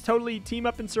stuff. Let's totally team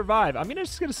up and survive. I'm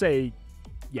just gonna say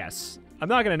yes. I'm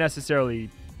not gonna necessarily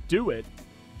do it,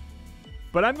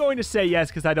 but I'm going to say yes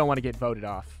because I don't want to get voted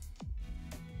off.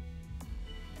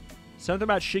 Something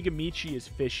about Shigemichi is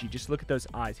fishy. Just look at those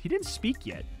eyes. He didn't speak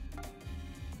yet.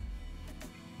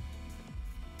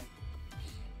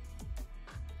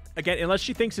 Again, unless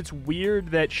she thinks it's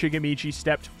weird that Shigemichi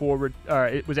stepped forward, or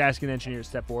it was asking the engineer to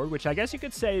step forward, which I guess you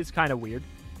could say is kind of weird.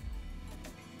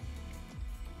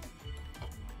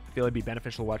 I feel it'd be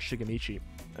beneficial to watch Shigemichi.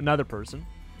 Another person.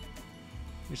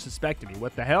 You're suspecting me.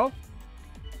 What the hell?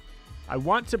 I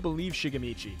want to believe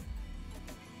Shigemichi.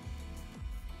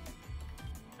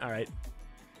 Alright.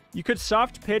 You could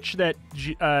soft pitch that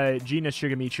Gina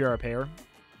Shigemichi are a pair.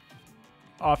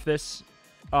 Off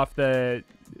the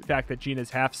fact that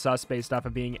Gina's half sus based off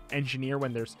of being engineer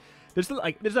when there's a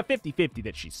 50-50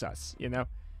 that she's sus, you know?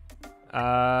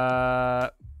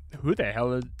 Who the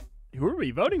hell is... Who are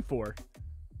we voting for?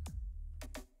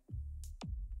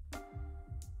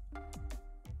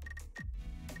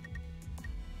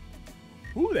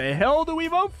 Who the hell do we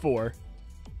vote for?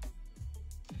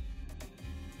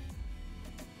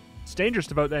 It's dangerous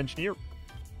to vote the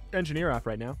engineer off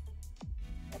right now.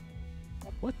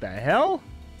 What the hell?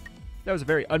 That was a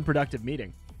very unproductive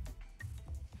meeting.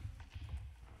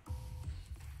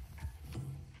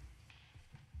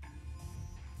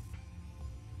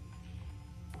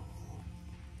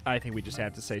 I think we just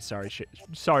have to say sorry to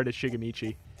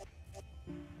Shigemichi.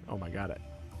 Oh my god,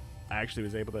 I actually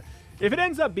was able to... If it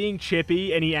ends up being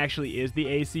Chippy and he actually is the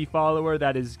AC follower,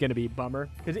 that is going to be a bummer.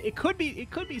 Because it could be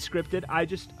scripted.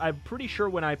 I'm pretty sure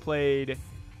when I played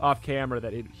off camera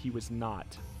that he was not,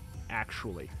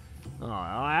 actually. Oh,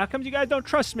 how come you guys don't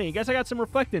trust me? Guess I got some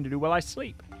reflecting to do while I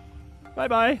sleep.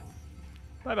 Bye-bye.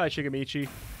 Bye-bye, Shigemichi.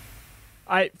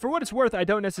 For what it's worth, I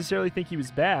don't necessarily think he was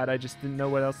bad. I just didn't know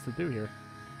what else to do here.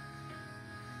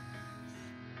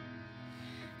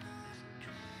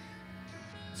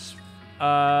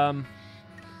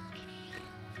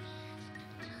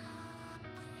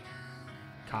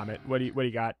 Comet, what do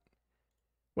you got?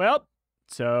 Well,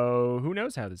 so who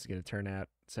knows how this is going to turn out.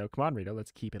 So come on, Rito,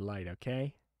 let's keep it light,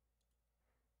 okay?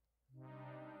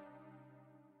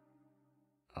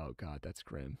 Oh god, that's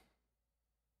grim.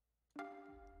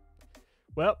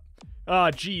 Well,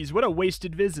 oh geez, what a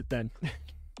wasted visit then.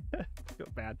 I feel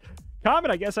bad.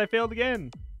 Comet, I guess I failed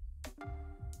again.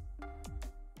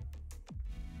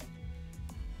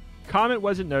 Comet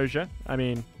wasn't Gnosia. I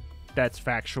mean, that's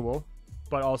factual.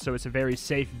 But also, it's a very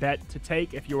safe bet to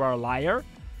take if you are a liar.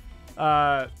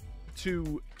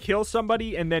 To kill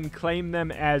somebody and then claim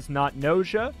them as not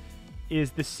Gnosia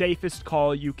is the safest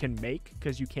call you can make,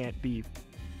 because you can't be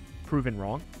proven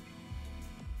wrong.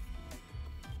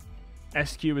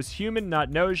 SQ is human, not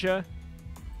Gnosia.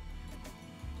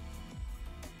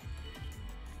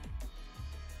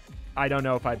 I don't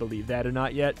know if I believe that or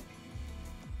not yet.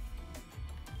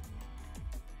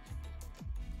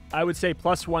 I would say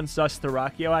 +1 sus to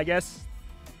Rakio, I guess.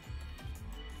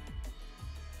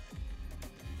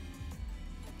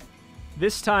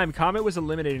 This time, Comet was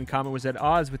eliminated and Comet was at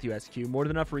odds with you, SQ. More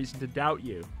than enough reason to doubt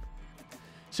you.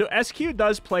 So SQ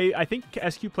does play... I think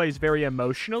SQ plays very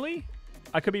emotionally.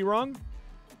 I could be wrong.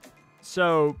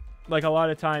 So, like, a lot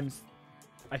of times,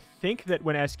 I think that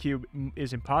when SQ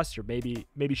is imposter, maybe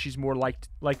she's more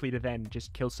likely to then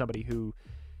just kill somebody who...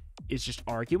 is just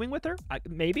arguing with her?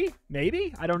 Maybe?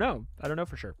 I don't know. I don't know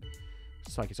for sure.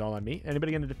 It's like it's all on me.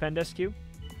 Anybody going to defend SQ?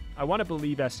 I want to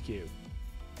believe SQ.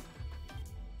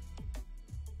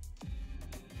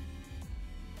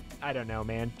 I don't know,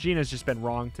 man. Gina's just been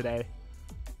wrong today.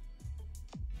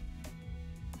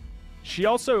 She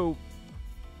also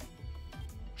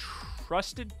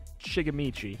trusted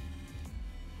Shigemichi.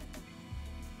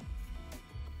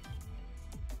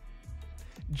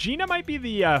 Gina might be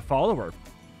the follower.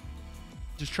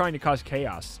 Just trying to cause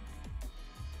chaos.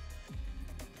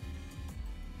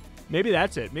 Maybe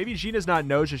that's it. Maybe Gina's not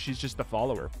Gnosia, she's just the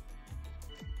follower.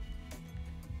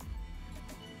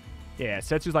 Yeah,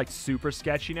 Setsu's like super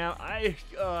sketchy now.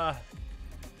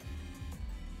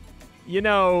 You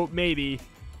know, maybe.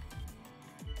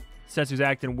 Setsu's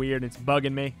acting weird and it's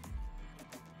bugging me.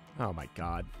 Oh my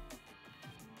god.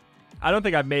 I don't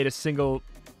think I've made a single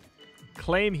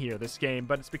claim here this game,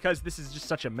 but it's because this is just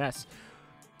such a mess.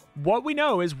 What we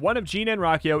know is one of Gina and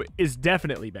Rakio is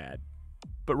definitely bad.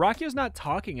 But Rakio's not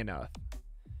talking enough.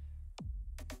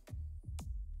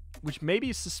 which may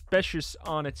be suspicious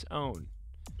on its own.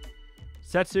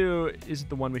 Setsu isn't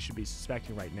the one we should be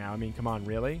suspecting right now. I mean, come on,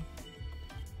 really?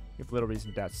 We have little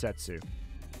reason to doubt Setsu.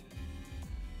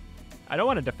 I don't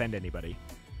want to defend anybody.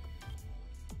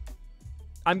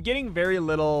 I'm getting very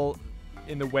little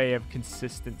in the way of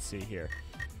consistency here.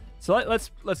 So let's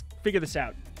figure this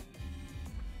out.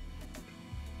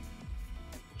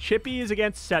 Chippy is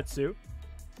against Setsu.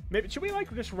 Maybe should we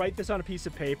like just write this on a piece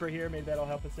of paper here? Maybe that'll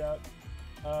help us out.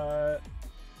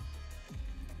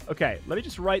 Okay, let me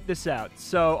just write this out.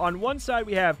 So on one side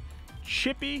we have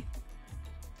Chippy.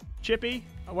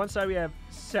 On one side we have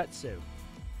Setsu.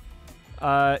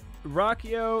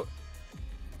 Rakio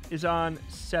is on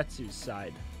Setsu's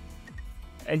side.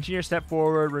 Engineer step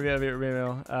forward.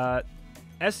 Reveal.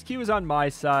 SQ is on my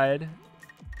side.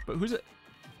 But who's it?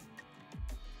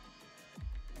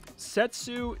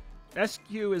 Setsu.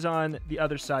 SQ is on the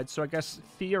other side. So I guess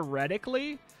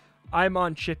theoretically, I'm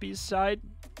on Chippy's side.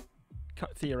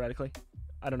 Theoretically.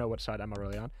 I don't know what side I'm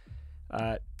really on.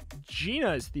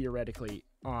 Gina is theoretically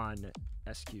on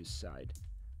SQ's side.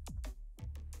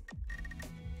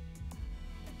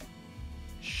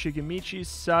 Shigemichi's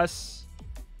sus.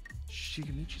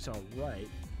 Shigemichi's alright.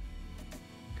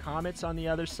 Comet's on the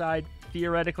other side,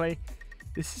 theoretically.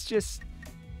 This is just...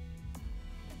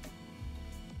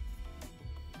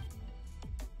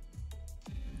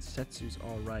 Setsu's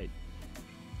alright.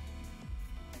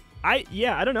 I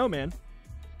don't know, man.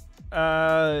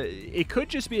 It could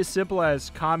just be as simple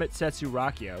as Comet, Setsu,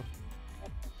 Rakio.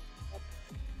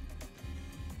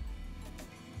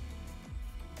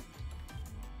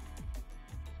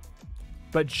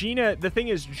 But Gina, the thing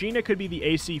is, Gina could be the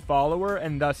AC follower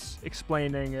and thus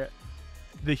explaining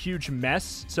the huge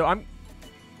mess. So I'm...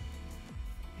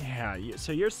 Yeah,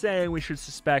 so you're saying we should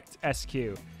suspect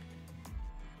SQ.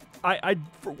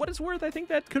 For what it's worth, I think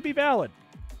that could be valid.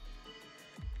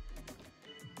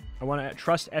 I want to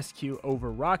trust SQ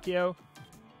over Rakio.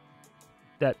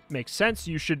 That makes sense.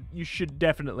 You should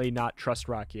definitely not trust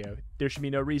Rakio. There should be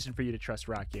no reason for you to trust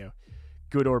Rakio,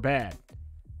 good or bad.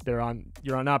 You're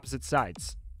on opposite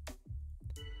sides.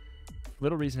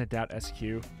 Little reason to doubt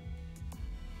SQ.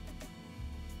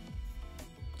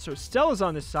 So Stella's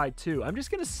on this side too. I'm just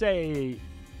gonna say,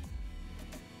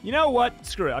 you know what?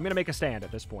 Screw it. I'm gonna make a stand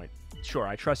at this point. Sure,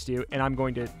 I trust you, and I'm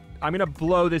gonna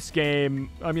blow this game.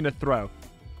 I'm gonna throw.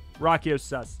 Rakio's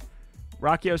sus.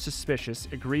 Rakio's suspicious.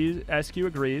 Agrees. SQ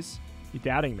agrees. You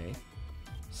doubting me?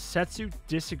 Setsu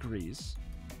disagrees.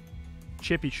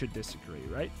 Chippy should disagree,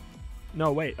 right?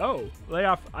 No, wait. Oh, lay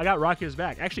off. I got Rakio's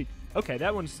back. Actually, okay,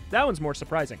 that one's more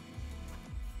surprising.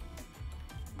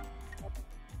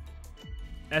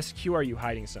 SQ, are you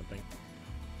hiding something?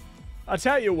 I'll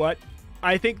tell you what.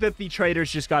 I think that the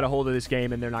traders just got a hold of this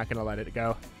game and they're not going to let it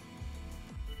go.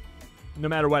 No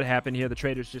matter what happened here, the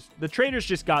traders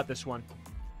just got this one.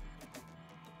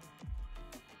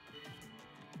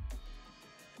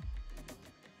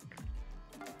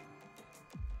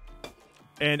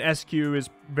 And SQ is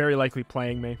very likely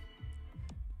playing me.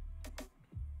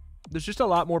 There's just a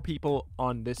lot more people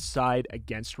on this side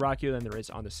against Rakio than there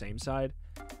is on the same side.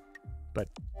 But,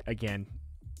 again,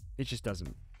 it just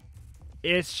doesn't...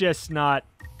 It's just not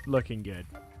looking good.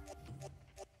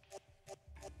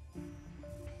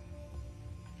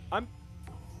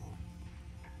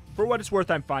 For what it's worth,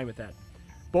 I'm fine with that.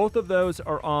 Both of those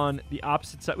are on the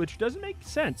opposite side, which doesn't make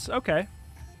sense. Okay.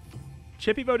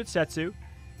 Chippy voted Setsu.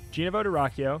 Gina voted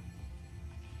Rakio.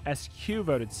 SQ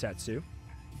voted Setsu.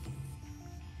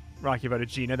 Rakio voted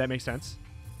Gina. That makes sense.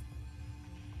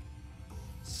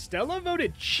 Stella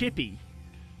voted Chippy.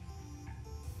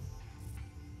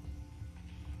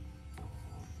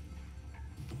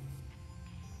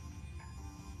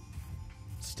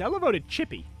 Stella voted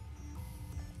Chippy.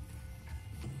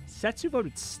 Setsu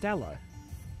voted Stella.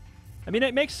 I mean,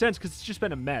 it makes sense because it's just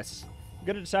been a mess. I'm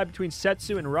going to decide between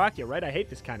Setsu and Rakio, right? I hate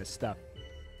this kind of stuff.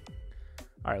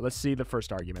 All right, let's see the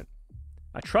first argument.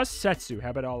 I trust Setsu.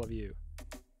 How about all of you?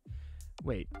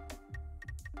 Wait.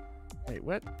 Wait,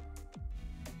 what?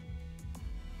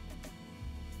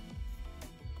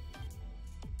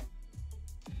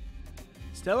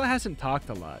 Stella hasn't talked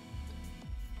a lot.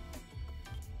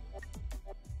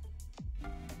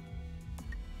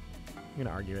 I'm going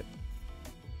to argue it.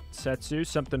 Setsu,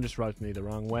 something just rubs me the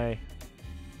wrong way.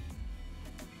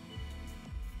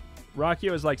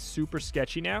 Rakio is like super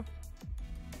sketchy now.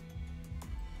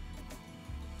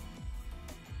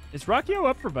 Is Rakio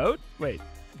up for vote? Wait.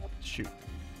 Shoot.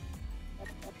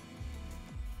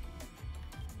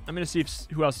 I'm going to see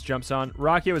who else jumps on.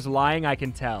 Rakio is lying, I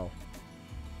can tell.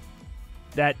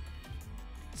 That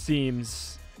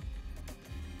seems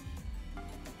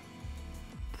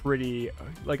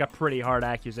pretty hard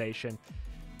accusation.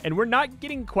 And we're not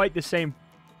getting quite the same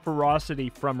ferocity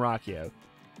from Rockio.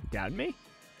 You doubting me?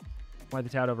 Why the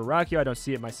tout over Rockio? I don't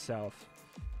see it myself.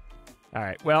 All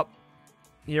right, well,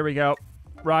 here we go.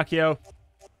 Rockio.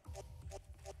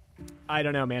 I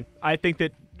don't know, man. I think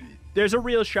that there's a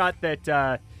real shot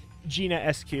that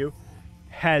Gina SQ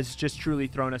has just truly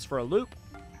thrown us for a loop.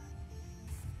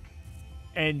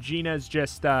 And Gina's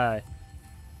just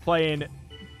playing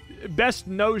best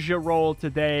Gnosia role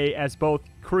today as both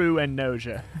crew and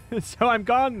Gnosia. So I'm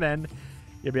gone then.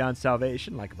 You're beyond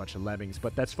salvation like a bunch of lemmings,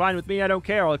 but that's fine with me. I don't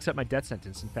care. I'll accept my death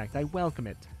sentence. In fact, I welcome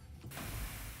it.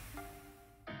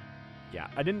 Yeah,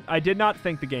 I did not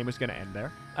think the game was going to end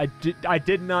there. I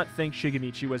did not think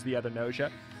Shigemichi was the other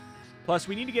Gnosia. Plus,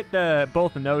 we need to get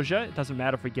both the Gnosia. It doesn't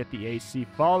matter if we get the AC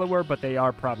follower, but they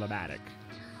are problematic.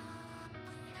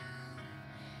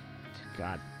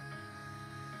 God.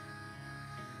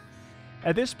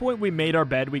 At this point, we made our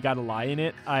bed. We got to lie in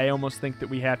it. I almost think that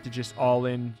we have to just all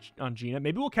in on Gina.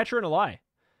 Maybe we'll catch her in a lie.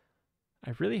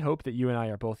 I really hope that you and I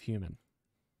are both human.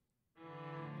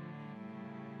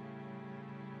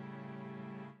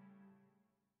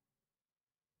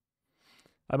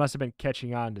 I must have been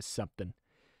catching on to something.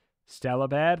 Stella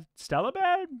bad? Stella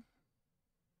bad?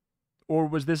 Or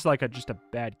was this like just a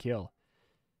bad kill?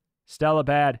 Stella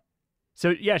bad. So,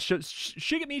 yeah,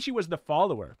 Shigemichi was the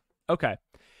follower. Okay.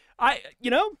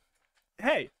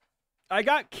 Hey, I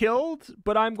got killed,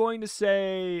 but I'm going to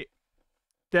say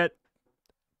that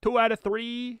 2 out of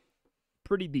 3,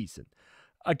 pretty decent.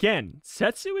 Again,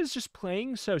 Setsu is just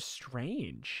playing so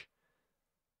strange.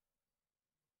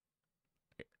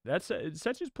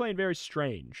 Setsu's playing very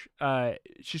strange.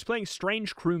 She's playing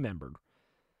strange crew member.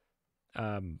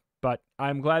 But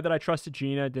I'm glad that I trusted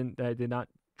Gina. I did not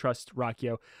trust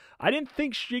Rockio. I didn't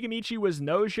think Shigemichi was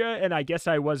Gnosia, and I guess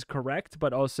I was correct,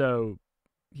 but also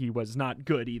he was not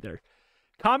good either.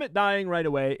 Comet dying right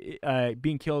away,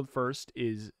 being killed first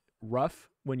is rough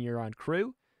when you're on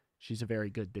crew. She's a very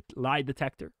good lie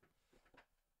detector.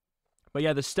 But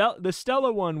yeah, the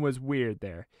Stella one was weird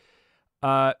there.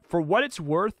 For what it's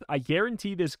worth, I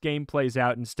guarantee this game plays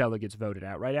out and Stella gets voted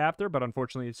out right after. But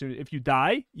unfortunately, if you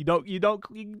die, you don't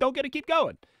get to keep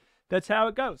going. That's how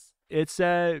it goes. It's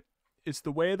the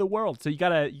way of the world. So you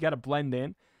gotta blend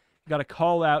in. You gotta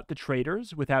call out the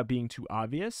traitors without being too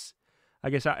obvious. I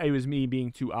guess it was me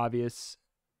being too obvious,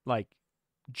 like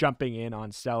jumping in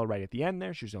on Stella right at the end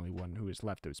there. She's the only one who was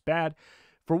left who was bad.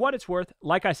 For what it's worth,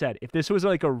 like I said, if this was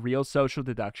like a real social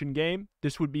deduction game,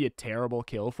 this would be a terrible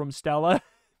kill from Stella.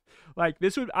 Like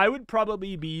I would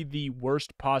probably be the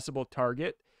worst possible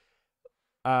target.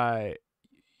 I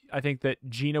think that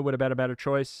Gina would have been a better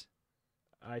choice.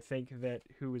 I think that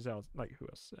who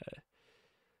else?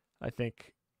 I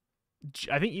think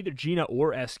either Gina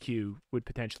or SQ would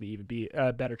potentially even be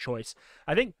a better choice.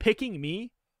 I think picking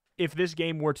me, if this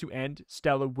game were to end,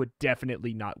 Stella would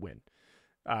definitely not win.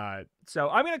 So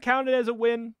I'm going to count it as a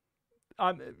win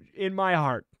in my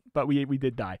heart, but we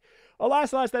did die.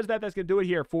 Alas, that's going to do it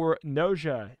here for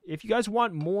Gnosia. If you guys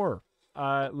want more,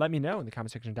 let me know in the comment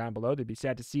section down below. They'd be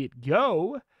sad to see it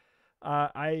go.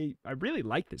 I really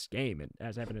like this game, and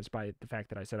as evidenced by the fact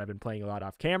that I said I've been playing a lot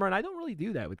off camera, and I don't really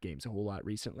do that with games a whole lot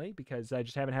recently because I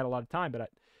just haven't had a lot of time,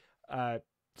 but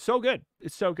so good.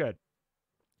 It's so good.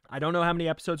 I don't know how many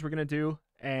episodes we're going to do,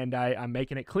 and I'm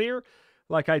making it clear,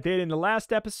 like I did in the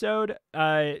last episode.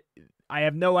 I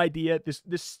have no idea.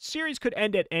 This series could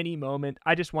end at any moment.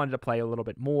 I just wanted to play a little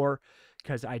bit more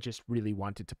because I just really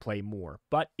wanted to play more.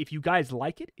 But if you guys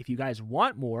like it, if you guys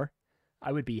want more,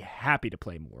 I would be happy to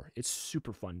play more. It's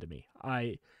super fun to me.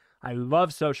 I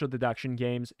love social deduction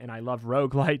games, and I love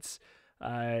roguelites,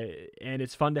 and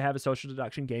it's fun to have a social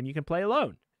deduction game you can play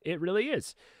alone. It really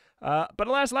is. But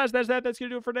alas, that's that. That's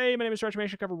going to do it for today. My name is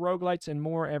Stretchmation. Cover roguelites and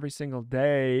more every single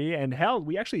day. And hell,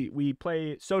 we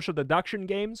play social deduction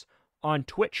games on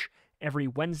Twitch every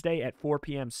Wednesday at 4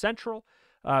 p.m. Central.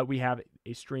 We have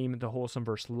a stream, The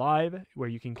Wholesomeverse Live, where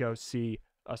you can go see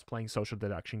us playing social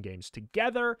deduction games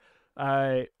together.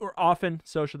 Or often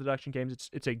social deduction games.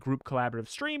 It's a group collaborative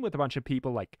stream with a bunch of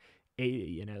people, like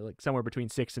somewhere between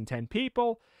 6 and 10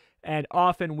 people. And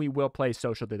often we will play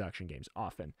social deduction games,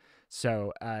 often.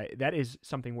 So that is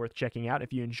something worth checking out.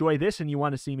 If you enjoy this and you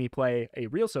want to see me play a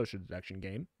real social deduction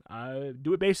game,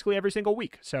 do it basically every single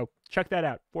week. So check that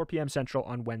out, 4 p.m. Central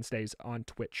on Wednesdays on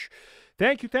Twitch.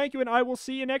 Thank you, and I will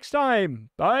see you next time.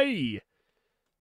 Bye!